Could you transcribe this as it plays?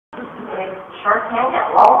It sure can get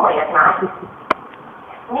lonely at night.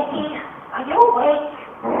 Nicky, are you awake?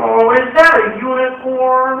 Oh, is that a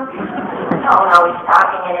unicorn? No, he's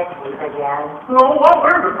talking in his sleep again. No, I'll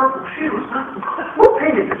wear the purple shoes. We'll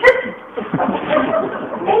paint it the kitchen.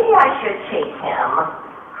 Maybe I should chase him.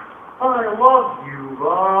 I love you,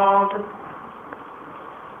 Bob.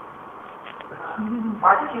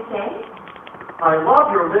 What did you say? I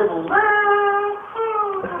love your little laugh.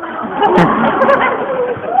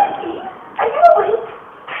 Nicky, are you awake?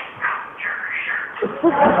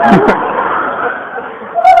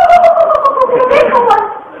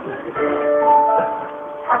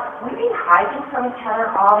 Have we been hiding from each other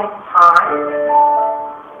all this time?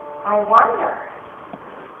 I wonder.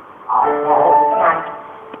 Oh,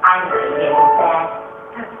 I'm reading that.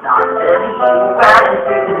 Not really running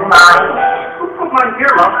through my head. Who put my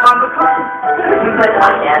earlock on the cushion? But I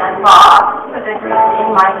never thought that it was in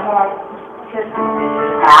my head. Could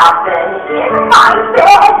happen in my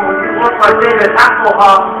bed. You look like David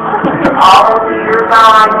Hasselhoff. All of your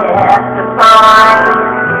body has to find.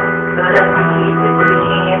 Could it be the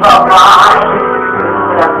dream of mine?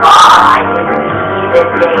 Could have thought I could be the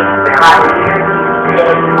day where I hear you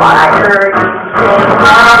say what I heard you say.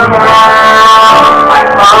 And now I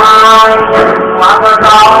find what was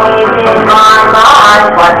always in my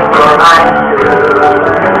mind. What could I do to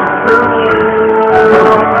you?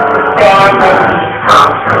 Fantasy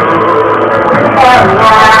come true. And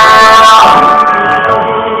now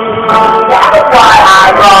that's why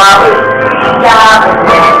I've always dreamed of a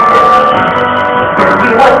fantasy.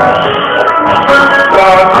 You would see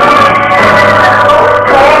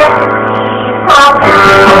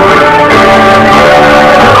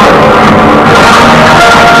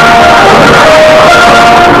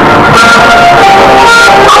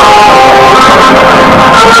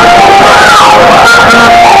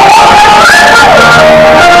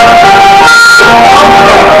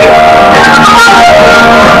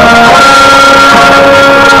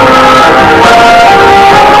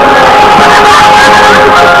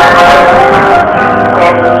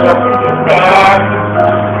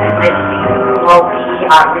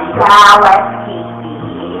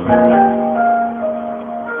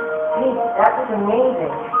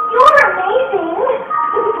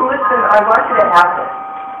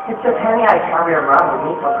It's a penny I carry around with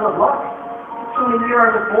me for good luck. It's from the year I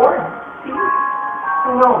was born. See?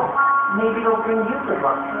 Who knows? Maybe it'll bring you good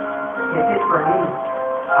luck. It did for me.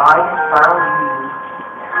 I found you.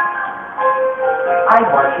 I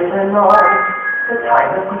want you to know the time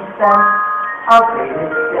that we spent, how great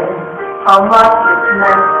it's been, how much it's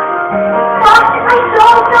meant. Gosh, I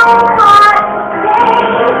don't know what to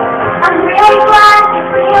say. I'm really glad you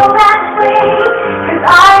feel that way, 'cause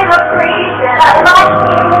I'm afraid that I like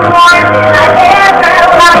you more than I ever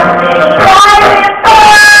liked anybody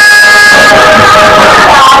before.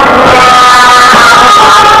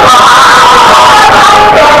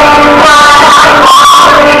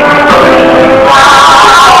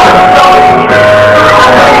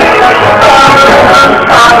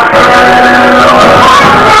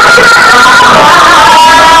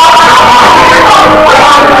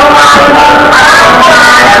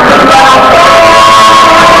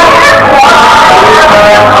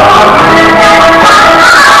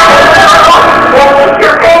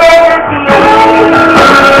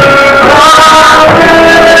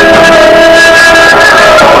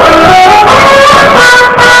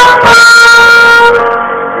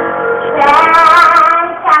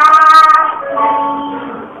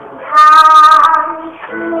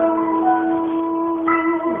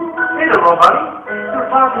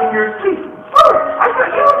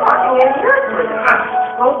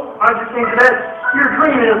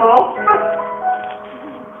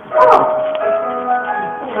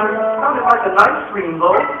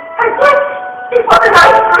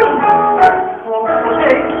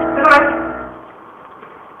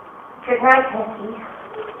 Good night, Nicky.